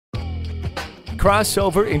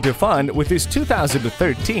crossover into fun with this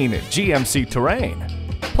 2013 GMC Terrain.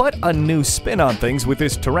 Put a new spin on things with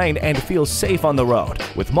this Terrain and feel safe on the road.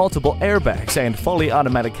 With multiple airbags and fully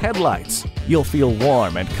automatic headlights, you'll feel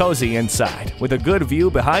warm and cozy inside with a good view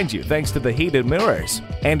behind you thanks to the heated mirrors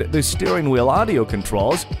and the steering wheel audio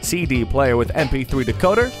controls, CD player with MP3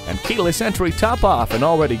 decoder, and keyless entry top off an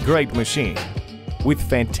already great machine. With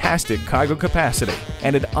fantastic cargo capacity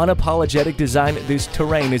and an unapologetic design, this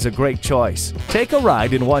Terrain is a great choice. Take a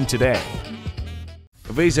ride in one today.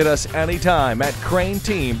 Visit us anytime at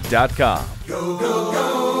crainteam.com. Go, go.